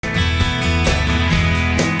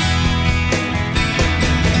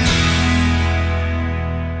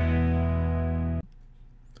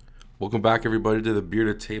Welcome back, everybody, to the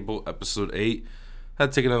Bearded Table, episode 8.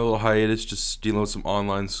 Had to take another little hiatus, just dealing with some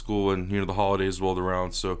online school, and the holidays rolled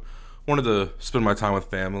around, so wanted to spend my time with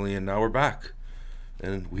family, and now we're back.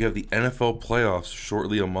 And we have the NFL playoffs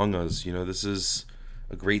shortly among us. This is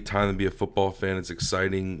a great time to be a football fan. It's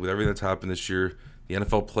exciting with everything that's happened this year. The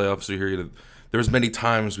NFL playoffs are here. There was many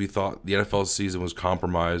times we thought the NFL season was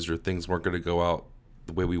compromised or things weren't going to go out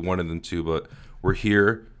the way we wanted them to, but we're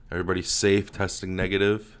here. Everybody's safe, testing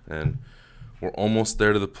negative, and we're almost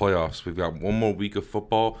there to the playoffs. We've got one more week of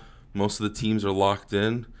football. Most of the teams are locked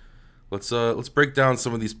in. Let's break down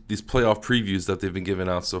some of these playoff previews that they've been giving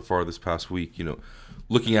out so far this past week.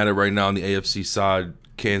 Looking at it right now on the AFC side,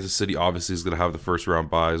 Kansas City obviously is going to have the first round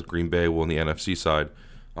byes. Green Bay will on the NFC side.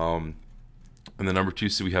 And the number 2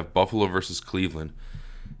 seed, we have Buffalo versus Cleveland.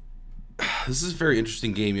 This is a very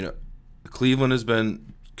interesting game. Cleveland has been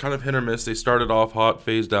kind of hit or miss. They started off hot,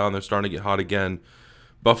 phased down. They're starting to get hot again.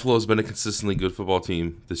 Buffalo's been a consistently good football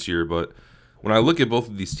team this year, but when I look at both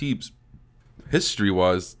of these teams,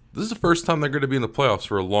 history-wise, this is the first time they're going to be in the playoffs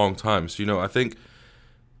for a long time. So, I think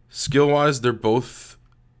skill-wise, they're both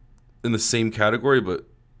in the same category, but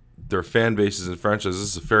their fan bases and franchises,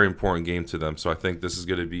 this is a very important game to them. So I think this is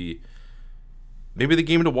going to be maybe the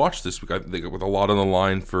game to watch this week. I think with a lot on the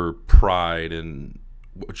line for pride and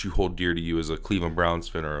what you hold dear to you as a Cleveland Browns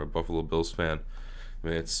fan or a Buffalo Bills fan. I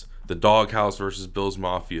mean, it's the Doghouse versus Bills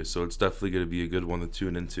Mafia, so it's definitely going to be a good one to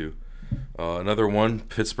tune into. Another one,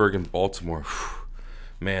 Pittsburgh and Baltimore.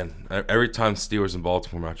 Man, every time Steelers and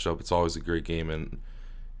Baltimore match up, it's always a great game. And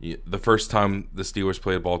the first time the Steelers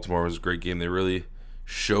played Baltimore was a great game. They really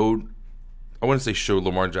showed, I wouldn't say showed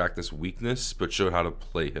Lamar Jackson's weakness, but showed how to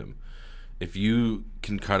play him. If you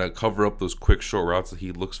can kind of cover up those quick short routes that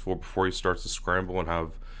he looks for before he starts to scramble and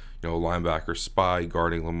have, a linebacker spy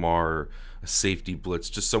guarding Lamar, a safety blitz,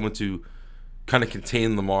 just someone to kind of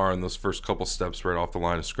contain Lamar in those first couple steps right off the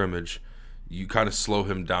line of scrimmage, you kind of slow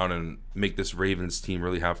him down and make this Ravens team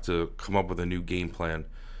really have to come up with a new game plan.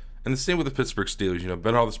 And the same with the Pittsburgh Steelers.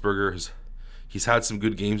 Ben Roethlisberger he's had some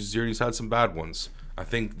good games this year and he's had some bad ones. I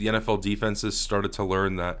think the NFL defenses started to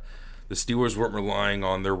learn that the Steelers weren't relying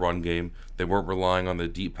on their run game. They weren't relying on the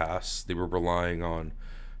deep pass. They were relying on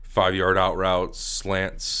 5-yard out routes,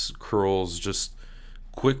 slants, curls, just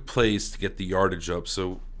quick plays to get the yardage up.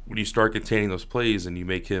 So when you start containing those plays and you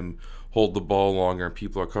make him hold the ball longer and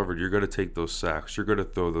people are covered, you're going to take those sacks. You're going to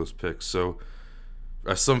throw those picks. So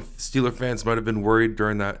some Steeler fans might have been worried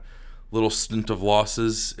during that little stint of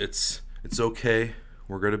losses. It's okay.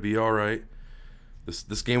 We're going to be all right.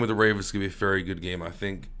 This game with the Ravens is going to be a very good game. I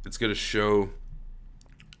think it's going to show,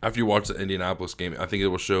 after you watch the Indianapolis game, I think it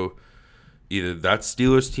will show either that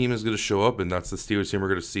Steelers team is going to show up and that's the Steelers team we're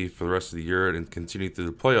going to see for the rest of the year and continue through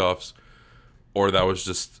the playoffs, or that was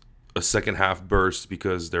just a second half burst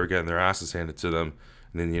because they're getting their asses handed to them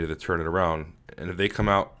and they needed to turn it around. And if they come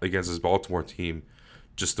out against this Baltimore team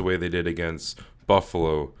just the way they did against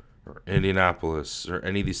Buffalo or Indianapolis or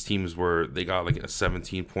any of these teams where they got like a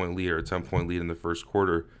 17-point lead or a 10-point lead in the first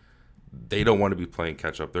quarter, they don't want to be playing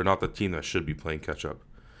catch-up. They're not the team that should be playing catch-up.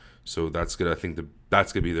 So that's gonna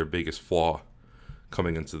be their biggest flaw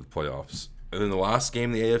coming into the playoffs. And then the last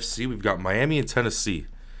game in the AFC, we've got Miami and Tennessee.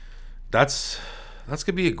 That's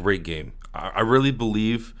gonna be a great game. I really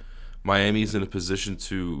believe Miami's in a position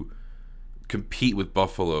to compete with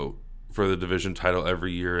Buffalo for the division title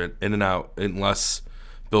every year, in and out, unless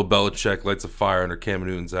Bill Belichick lights a fire under Cam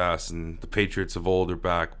Newton's ass and the Patriots of old are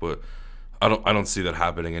back. But I don't see that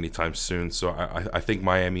happening anytime soon. So I think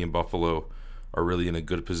Miami and Buffalo are really in a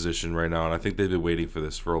good position right now, and I think they've been waiting for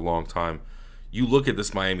this for a long time. You look at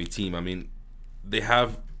this Miami team, I mean, they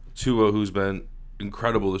have Tua, who's been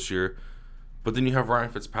incredible this year, but then you have Ryan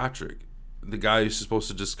Fitzpatrick, the guy who's supposed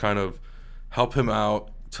to just kind of help him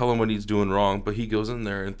out, tell him what he's doing wrong, but he goes in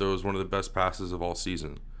there and throws one of the best passes of all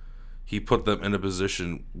season. He put them in a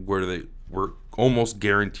position where they were almost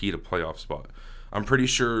guaranteed a playoff spot. I'm pretty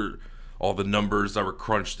sure all the numbers that were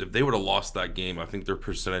crunched, if they would have lost that game, I think their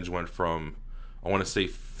percentage went from, I want to say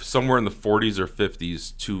somewhere in the 40s or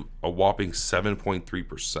 50s to a whopping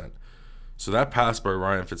 7.3%. So that pass by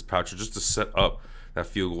Ryan Fitzpatrick just to set up that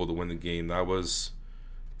field goal to win the game, that was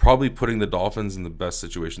probably putting the Dolphins in the best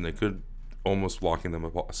situation they could, almost locking them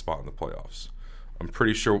a spot in the playoffs. I'm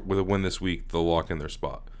pretty sure with a win this week, they'll lock in their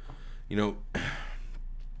spot. And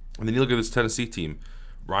then you look at this Tennessee team.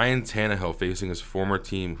 Ryan Tannehill facing his former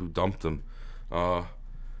team who dumped him.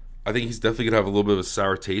 I think he's definitely going to have a little bit of a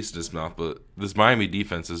sour taste in his mouth, but this Miami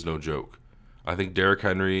defense is no joke. I think Derrick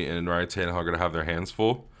Henry and Ryan Tannehill are going to have their hands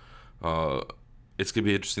full. It's going to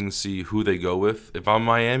be interesting to see who they go with. If I'm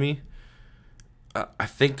Miami, I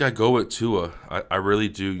think I go with Tua. I really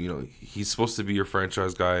do. He's supposed to be your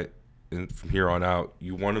franchise guy, and from here on out,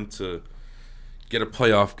 you want him to get a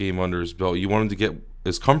playoff game under his belt. You want him to get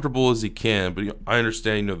as comfortable as he can. But I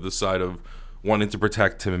understand, the side of wanting to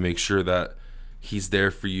protect him and make sure that he's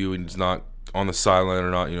there for you and he's not on the sideline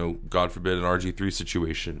or not. God forbid, an RG3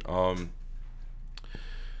 situation.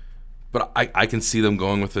 But I can see them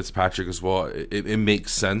going with Fitzpatrick as well. It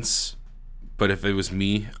makes sense. But if it was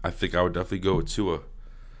me, I think I would definitely go with Tua.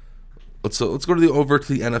 Let's go to the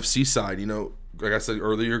NFC side. Like I said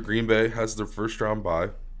earlier, Green Bay has their first round bye.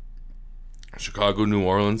 Chicago, New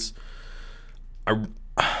Orleans. I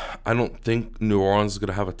don't think New Orleans is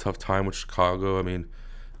gonna have a tough time with Chicago. I mean,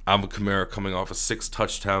 Alvin Kamara coming off a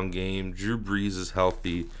 6-touchdown game. Drew Brees is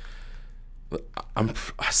healthy.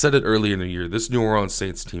 I said it earlier in the year. This New Orleans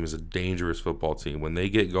Saints team is a dangerous football team. When they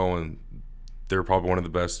get going, they're probably one of the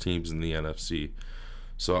best teams in the NFC.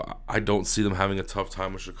 So I don't see them having a tough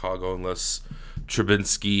time with Chicago unless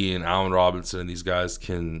Trubinsky and Allen Robinson and these guys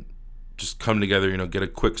can just come together, get a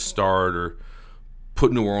quick start or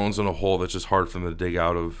put New Orleans in a hole that's just hard for them to dig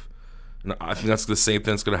out of. And I think that's the same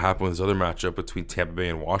thing that's going to happen with this other matchup between Tampa Bay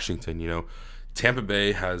and Washington. Tampa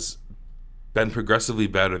Bay has been progressively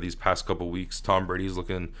better these past couple weeks. Tom Brady's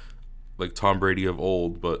looking like Tom Brady of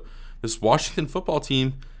old, but this Washington football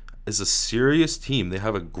team is a serious team. They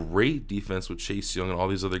have a great defense with Chase Young and all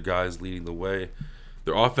these other guys leading the way.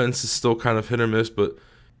 Their offense is still kind of hit or miss, but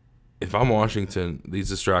if I'm Washington, these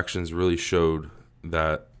distractions really showed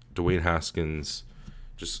that Dwayne Haskins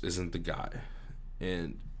just isn't the guy.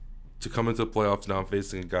 And to come into the playoffs now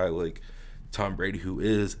facing a guy like Tom Brady, who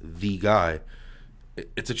is the guy,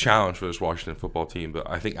 it's a challenge for this Washington football team. But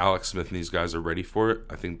I think Alex Smith and these guys are ready for it.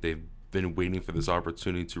 I think they've been waiting for this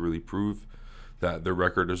opportunity to really prove that their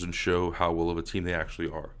record doesn't show how well of a team they actually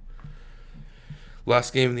are.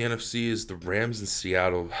 Last game in the NFC is the Rams in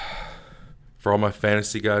Seattle. For all my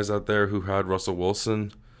fantasy guys out there who had Russell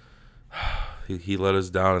Wilson, he let us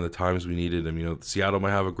down in the times we needed him. Seattle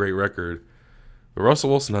might have a great record, but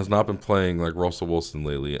Russell Wilson has not been playing like Russell Wilson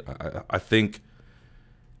lately. I think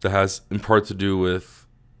that has in part to do with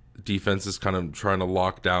defenses kind of trying to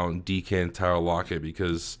lock down DK and Tyler Lockett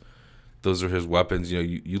because those are his weapons.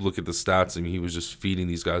 You look at the stats. He was just feeding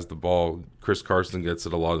these guys the ball. Chris Carson gets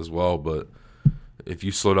it a lot as well, but if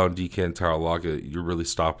you slow down DK and Tyler Lockett, you're really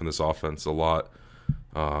stopping this offense a lot.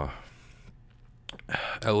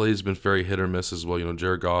 LA's been very hit or miss as well.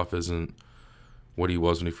 Jared Goff isn't what he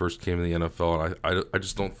was when he first came in the NFL, and I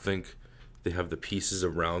just don't think they have the pieces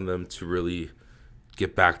around them to really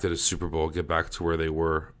get back to the Super Bowl, get back to where they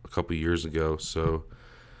were a couple years ago. So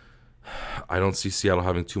I don't see Seattle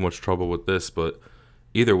having too much trouble with this, but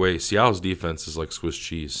either way, Seattle's defense is like Swiss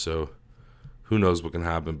cheese, so who knows what can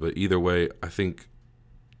happen. But either way, I think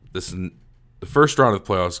the first round of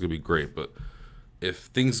the playoffs is going to be great, but if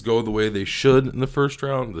things go the way they should in the first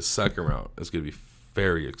round, the second round is going to be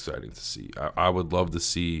very exciting to see. I would love to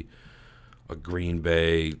see a Green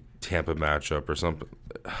Bay Tampa matchup or something.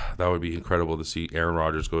 That would be incredible to see Aaron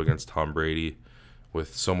Rodgers go against Tom Brady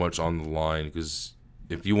with so much on the line, because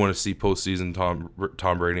if you want to see postseason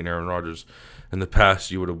Tom Brady and Aaron Rodgers, in the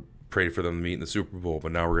past you would have prayed for them to meet in the Super Bowl,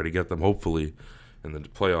 but now we're going to get them hopefully in the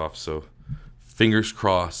playoffs. So fingers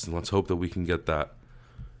crossed, and let's hope that we can get that.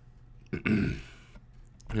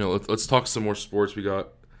 Let's talk some more sports. Let's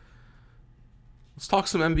talk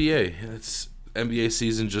some NBA. NBA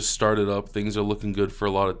season just started up. Things are looking good for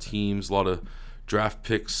a lot of teams, a lot of draft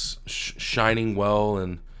picks shining well,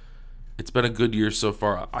 and it's been a good year so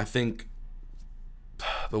far. I think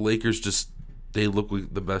the Lakers they look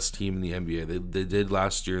like the best team in the NBA. They did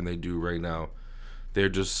last year and they do right now. They're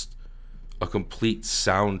just a complete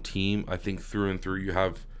sound team. I think through and through. You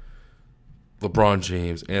have LeBron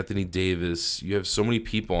James, Anthony Davis. You have so many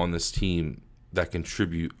people on this team that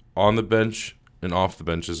contribute on the bench and off the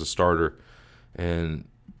bench as a starter. And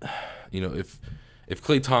if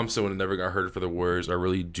Klay Thompson would have never got hurt for the Warriors, I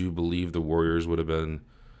really do believe the Warriors would have been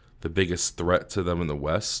the biggest threat to them in the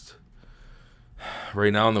West.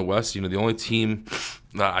 Right now in the West, the only team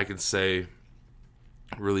that I can say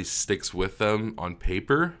really sticks with them on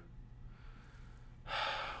paper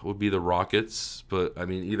would be the Rockets. But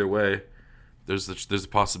either way, there's a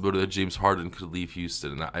possibility that James Harden could leave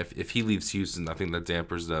Houston, and if he leaves Houston, I think that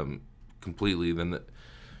dampers them completely. Then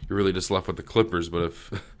you're really just left with the Clippers. But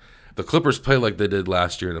if the Clippers play like they did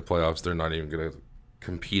last year in the playoffs, they're not even going to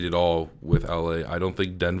compete at all with LA. I don't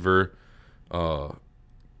think Denver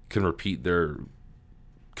can repeat their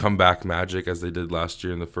comeback magic as they did last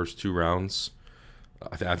year in the first two rounds.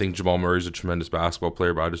 I think Jamal Murray's a tremendous basketball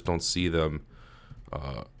player, but I just don't see them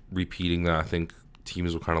repeating that. I think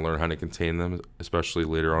teams will kind of learn how to contain them, especially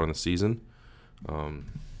later on in the season. So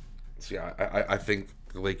yeah, I think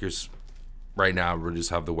the Lakers right now we just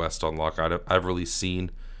have the West on lock. I've really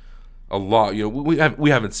seen a lot. We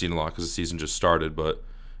haven't seen a lot because the season just started, but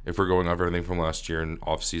if we're going off everything from last year and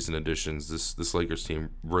off-season additions, this Lakers team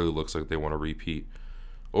really looks like they want to repeat.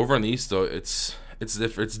 Over in the East, though, it's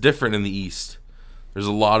different in the East. There's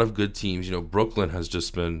a lot of good teams. Brooklyn has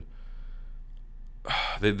just been.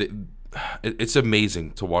 It's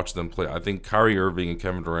amazing to watch them play. I think Kyrie Irving and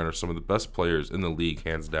Kevin Durant are some of the best players in the league,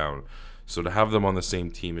 hands down. So to have them on the same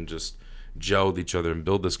team and just gel with each other and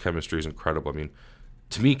build this chemistry is incredible. I mean,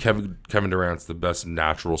 to me, Kevin Durant's the best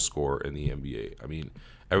natural scorer in the NBA. I mean,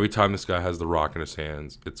 every time this guy has the rock in his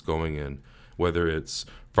hands, it's going in. Whether it's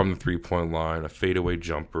from the three-point line, a fadeaway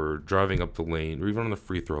jumper, driving up the lane, or even on the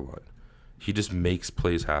free throw line. He just makes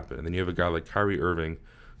plays happen. And then you have a guy like Kyrie Irving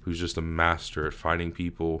who's just a master at finding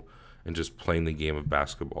people and just playing the game of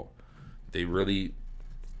basketball. They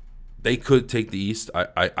could take the East.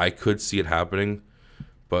 I could see it happening,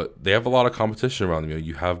 but they have a lot of competition around them.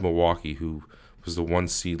 You have Milwaukee, who was the 1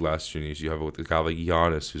 seed last year. You have a guy like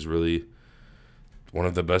Giannis, who's really one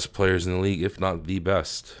of the best players in the league, if not the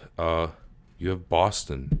best. You have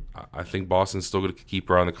Boston. I think Boston's still going to keep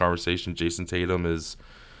around the conversation. Jason Tatum is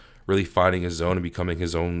really finding his own and becoming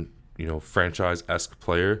his own, franchise-esque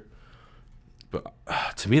player. But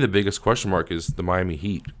to me, the biggest question mark is the Miami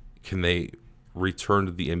Heat. Can they return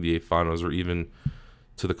to the NBA Finals or even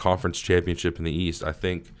to the conference championship in the East? I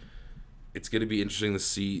think it's going to be interesting to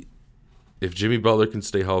see if Jimmy Butler can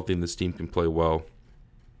stay healthy and this team can play well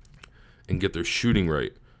and get their shooting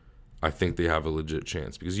right. I think they have a legit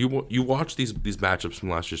chance because you watch these matchups from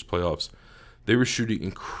last year's playoffs. They were shooting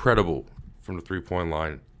incredible from the three-point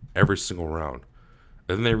line every single round.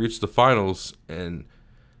 And then they reached the finals, and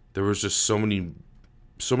there was just so many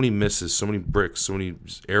misses, so many bricks, so many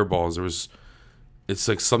air balls. It's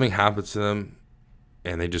like something happened to them,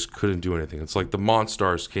 and they just couldn't do anything. It's like the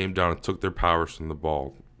Monstars came down and took their powers from the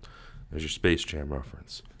ball. There's your Space Jam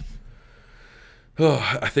reference.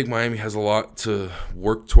 I think Miami has a lot to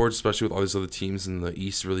work towards, especially with all these other teams in the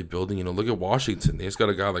East really building. Look at Washington. They just got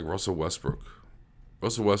a guy like Russell Westbrook.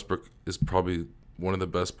 Russell Westbrook is probably one of the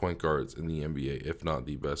best point guards in the NBA, if not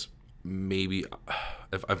the best. Maybe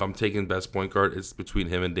if I'm taking best point guard, it's between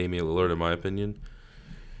him and Damian Lillard, in my opinion.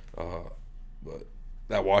 But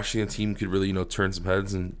that Washington team could really, turn some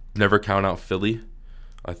heads and never count out Philly.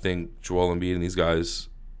 I think Joel Embiid and these guys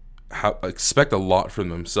expect a lot from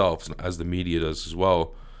themselves, as the media does as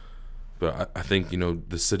well. But I think,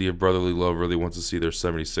 the city of brotherly love really wants to see their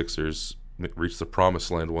 76ers reach the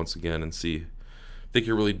promised land once again and see if they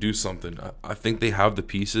can really do something. I think they have the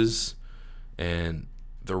pieces, and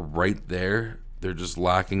they're right there. They're just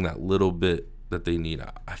lacking that little bit that they need.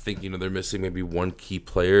 I think, they're missing maybe one key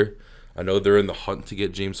player. I know they're in the hunt to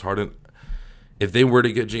get James Harden. If they were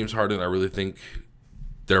to get James Harden, I really think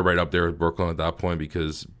they're right up there with Brooklyn at that point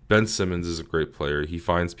because Ben Simmons is a great player. He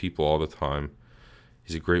finds people all the time.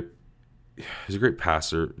 He's a great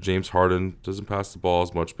passer. James Harden doesn't pass the ball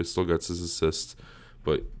as much, but still gets his assists.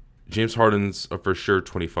 But James Harden's a for sure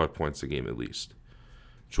 25 points a game at least.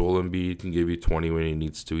 Joel Embiid can give you 20 when he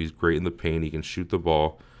needs to. He's great in the paint. He can shoot the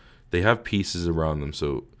ball. They have pieces around them.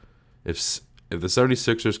 So if the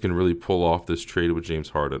 76ers can really pull off this trade with James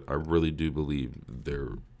Harden, I really do believe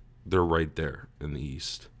they're right there in the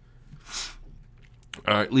East.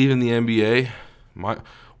 All right, leaving the NBA,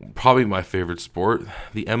 probably my favorite sport.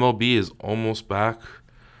 The MLB is almost back.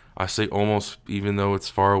 I say almost, even though it's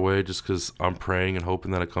far away, just because I'm praying and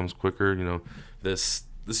hoping that it comes quicker. This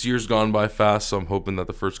year's gone by fast, so I'm hoping that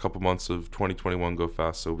the first couple months of 2021 go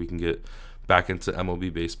fast so we can get back into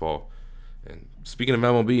MLB baseball. And speaking of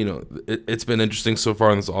MLB, it's been interesting so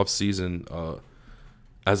far in this offseason.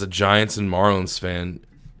 As a Giants and Marlins fan,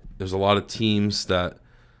 there's a lot of teams that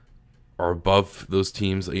are above those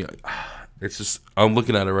teams. It's just, I'm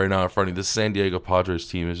looking at it right now in front of me. This San Diego Padres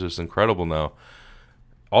team is just incredible now.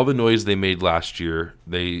 All the noise they made last year,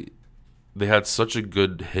 they had such a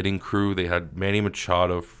good hitting crew. They had Manny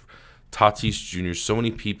Machado, Tatis Jr., so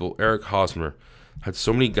many people. Eric Hosmer had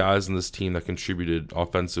so many guys in this team that contributed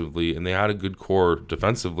offensively, and they had a good core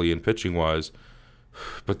defensively and pitching-wise.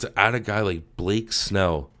 But to add a guy like Blake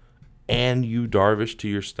Snell and Yu Darvish to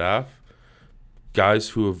your staff, guys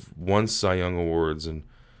who have won Cy Young Awards and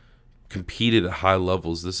competed at high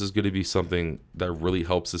levels, this is going to be something that really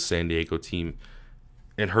helps the San Diego team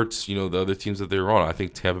and hurts, the other teams that they're on. I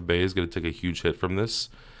think Tampa Bay is going to take a huge hit from this.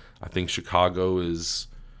 I think Chicago's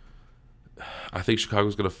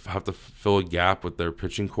going to have to fill a gap with their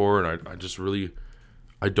pitching core, and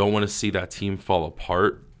I don't want to see that team fall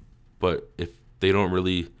apart. But if they don't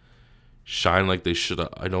really shine like they should.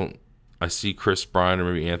 I see Chris Bryant or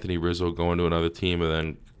maybe Anthony Rizzo going to another team, and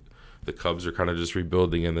then the Cubs are kind of just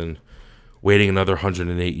rebuilding and then waiting another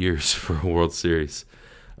 108 years for a World Series.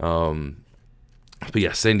 But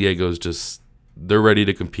yeah, San Diego's just, they're ready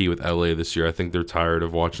to compete with LA this year. I think they're tired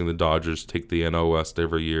of watching the Dodgers take the NL West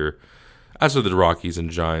every year, as are the Rockies and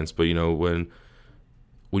Giants. But,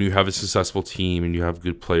 when you have a successful team and you have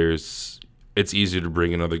good players, it's easier to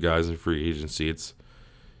bring in other guys in free agency.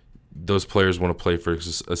 Those players want to play for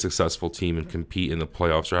a successful team and compete in the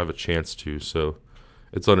playoffs or have a chance to. So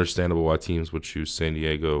it's understandable why teams would choose San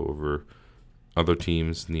Diego over other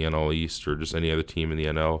teams in the NL East or just any other team in the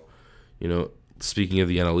NL. Speaking of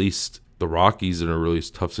the NL East, the Rockies are in a really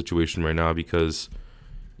tough situation right now because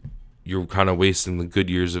you're kind of wasting the good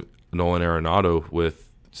years of Nolan Arenado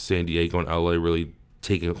with San Diego and LA really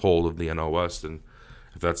taking hold of the NL West. And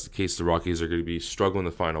if that's the case, the Rockies are going to be struggling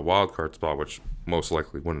to find a wild card spot, which most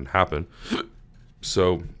likely wouldn't happen.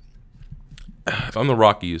 So if I'm the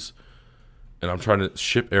Rockies and I'm trying to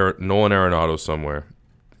ship Nolan Arenado somewhere,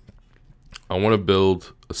 I want to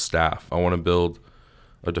build a staff. I want to build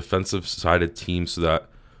a defensive-sided team so that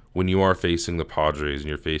when you are facing the Padres and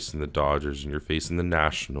you're facing the Dodgers and you're facing the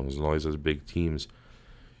Nationals and all these other big teams,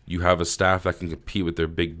 you have a staff that can compete with their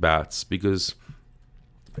big bats. Because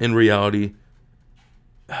in reality,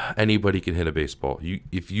 anybody can hit a baseball.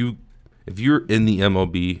 If you're in the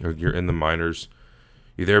MLB or you're in the minors,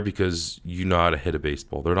 you're there because you know how to hit a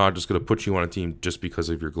baseball. They're not just going to put you on a team just because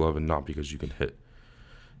of your glove and not because you can hit.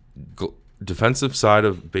 Defensive side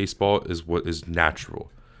of baseball is what is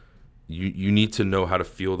natural. You need to know how to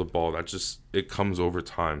feel the ball. It comes over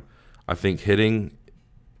time. I think hitting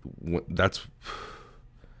is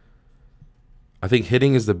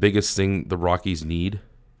the biggest thing the Rockies need,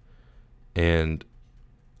 and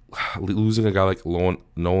losing a guy like Nolan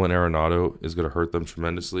Arenado is going to hurt them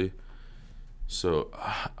tremendously. So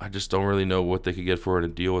I just don't really know what they could get for it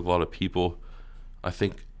and deal with a lot of people. I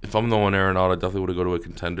think if I'm Nolan Arenado, I definitely would go to a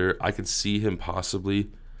contender. I could see him possibly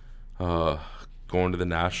going to the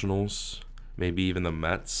Nationals, maybe even the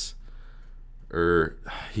Mets, or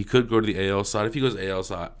he could go to the AL side. If he goes AL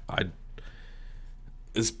side,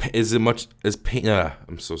 as much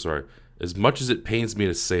as it pains me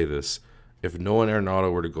to say this, if Nolan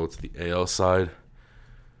Arenado were to go to the AL side,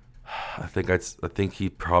 I think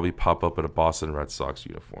he'd probably pop up in a Boston Red Sox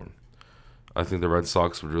uniform. I think the Red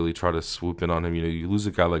Sox would really try to swoop in on him. You lose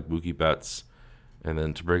a guy like Mookie Betts, and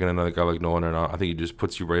then to bring in another guy like Nolan Arenado, I think he just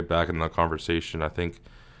puts you right back in that conversation. I think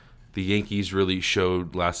the Yankees really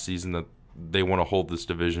showed last season that they want to hold this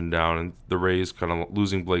division down, and the Rays kind of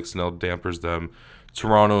losing Blake Snell dampers them.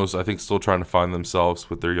 Toronto's, I think, still trying to find themselves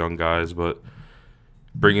with their young guys, but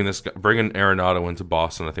bringing Arenado into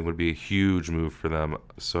Boston, I think, would be a huge move for them.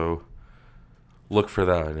 So look for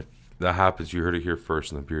that, and if that happens, you heard it here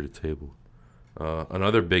first on the Bearded Table.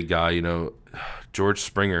 Another big guy, George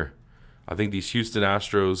Springer. I think these Houston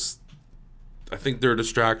Astros, I think their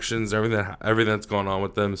distractions, everything that's gone on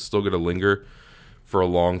with them is still going to linger for a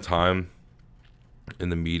long time in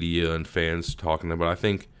the media and fans talking about it. I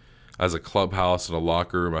think as a clubhouse and a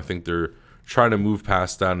locker room, I think they're trying to move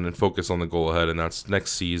past that and focus on the goal ahead, and that's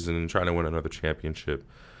next season and trying to win another championship.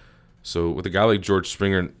 So with a guy like George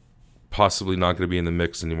Springer possibly not going to be in the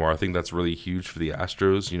mix anymore, I think that's really huge for the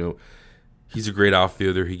Astros. He's a great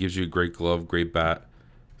outfielder. He gives you a great glove, great bat.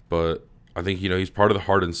 But I think, he's part of the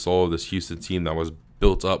heart and soul of this Houston team that was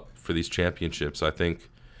built up for these championships. I think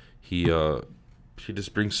he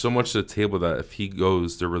just brings so much to the table that if he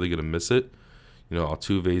goes, they're really going to miss it.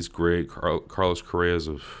 Altuve's great. Carlos Correa is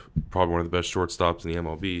probably one of the best shortstops in the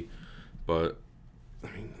MLB. But,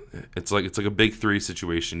 it's like a big three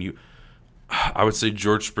situation. I would say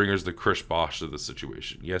George Springer's the Chris Bosh of the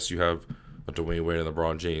situation. Yes, you have a Dwayne Wade and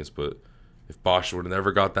LeBron James, but if Bosh would have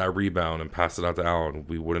never got that rebound and passed it out to Allen,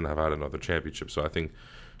 we wouldn't have had another championship. So I think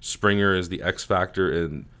Springer is the X factor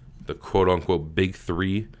in the quote-unquote big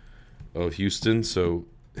three of Houston. So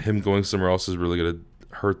him going somewhere else is really going to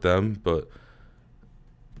hurt them. But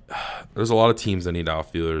there's a lot of teams that need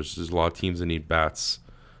outfielders. There's a lot of teams that need bats.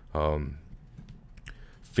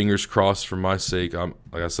 Fingers crossed for my sake. Like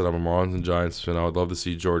I said, I'm a Marlins and Giants fan. I would love to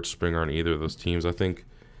see George Springer on either of those teams. I think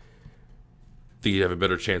he'd have a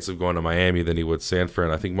better chance of going to Miami than he would San Fran.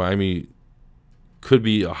 I think Miami could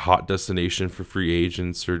be a hot destination for free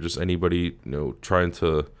agents or just anybody, trying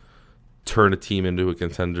to turn a team into a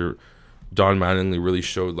contender. Don Mattingly really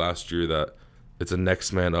showed last year that it's a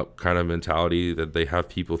next man up kind of mentality, that they have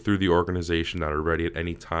people through the organization that are ready at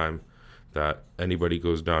any time that anybody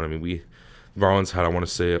goes down. Marlins had, I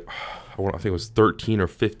think it was 13 or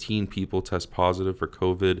 15 people test positive for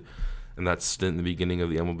COVID, in that stint in the beginning of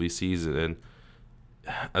the MLB season. And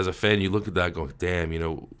as a fan, you look at that going, damn,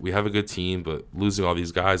 we have a good team, but losing all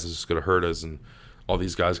these guys is just going to hurt us. And all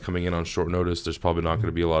these guys coming in on short notice, there's probably not going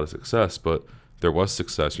to be a lot of success. But there was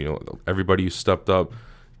success. Everybody who stepped up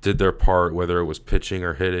did their part, whether it was pitching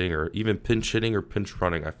or hitting or even pinch hitting or pinch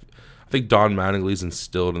running. I think Don Mattingly's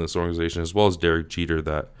instilled in this organization, as well as Derek Jeter,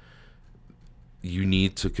 that you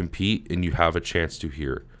need to compete and you have a chance to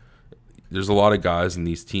here. There's a lot of guys on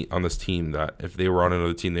this team that if they were on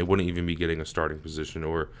another team, they wouldn't even be getting a starting position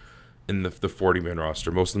or in the 40-man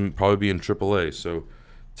roster. Most of them probably be in AAA. So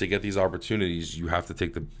to get these opportunities, you have to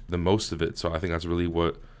take the most of it. So I think that's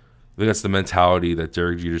really that's the mentality that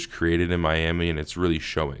Derek Jeter's created in Miami, and it's really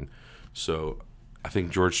showing. So I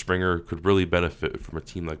think George Springer could really benefit from a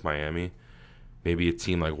team like Miami, maybe a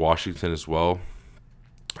team like Washington as well.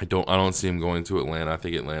 I don't see him going to Atlanta. I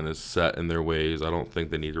think Atlanta's set in their ways. I don't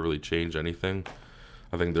think they need to really change anything.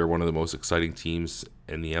 I think they're one of the most exciting teams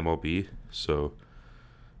in the MLB. So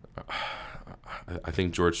I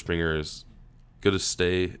think George Springer is going to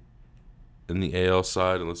stay in the AL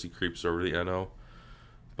side unless he creeps over the NL.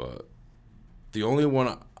 But the only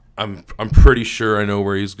one I'm pretty sure I know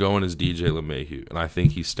where he's going is DJ LeMahieu, and I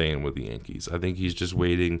think he's staying with the Yankees. I think he's just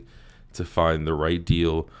waiting to find the right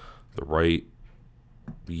deal, the right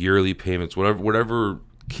yearly payments, whatever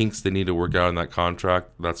kinks they need to work out in that contract.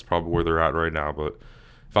 That's probably where they're at right now. But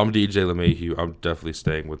if I'm DJ LeMahieu, I'm definitely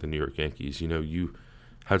staying with the New York Yankees. You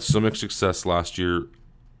had so much success last year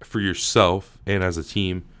for yourself and as a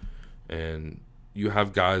team, and you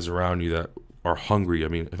have guys around you that are hungry. I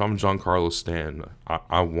mean, if I'm Giancarlo Stanton,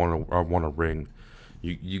 I want a ring.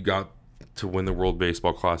 You got to win the World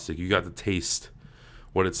Baseball Classic. You got to taste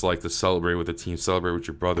what it's like to celebrate with the team, celebrate with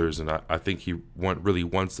your brothers, and I think he really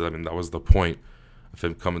wants it. I mean, that was the point of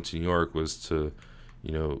him coming to New York, was to,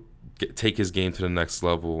 take his game to the next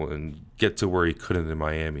level and get to where he couldn't in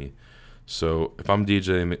Miami. So if I'm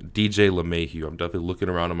DJ LeMahieu, I'm definitely looking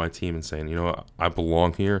around at my team and saying, I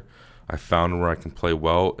belong here. I found where I can play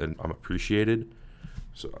well, and I'm appreciated.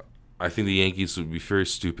 So I think the Yankees would be very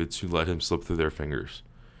stupid to let him slip through their fingers.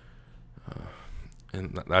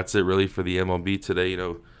 And that's it really for the MLB today.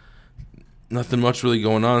 Nothing much really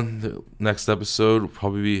going on. The next episode will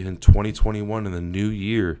probably be in 2021 in the new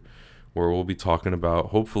year, where we'll be talking about,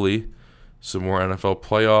 hopefully, some more NFL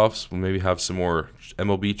playoffs. We'll maybe have some more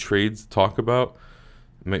MLB trades to talk about.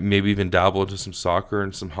 Maybe even dabble into some soccer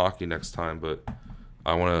and some hockey next time. But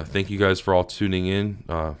I want to thank you guys for all tuning in.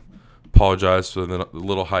 Apologize for the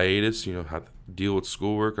little hiatus. Had to deal with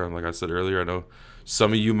schoolwork. Like I said earlier, I know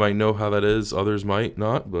some of you might know how that is. Others might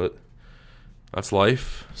not, but that's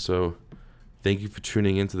life. So thank you for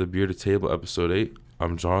tuning in to the Bearded Table, Episode 8.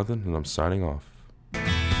 I'm Jonathan, and I'm signing off.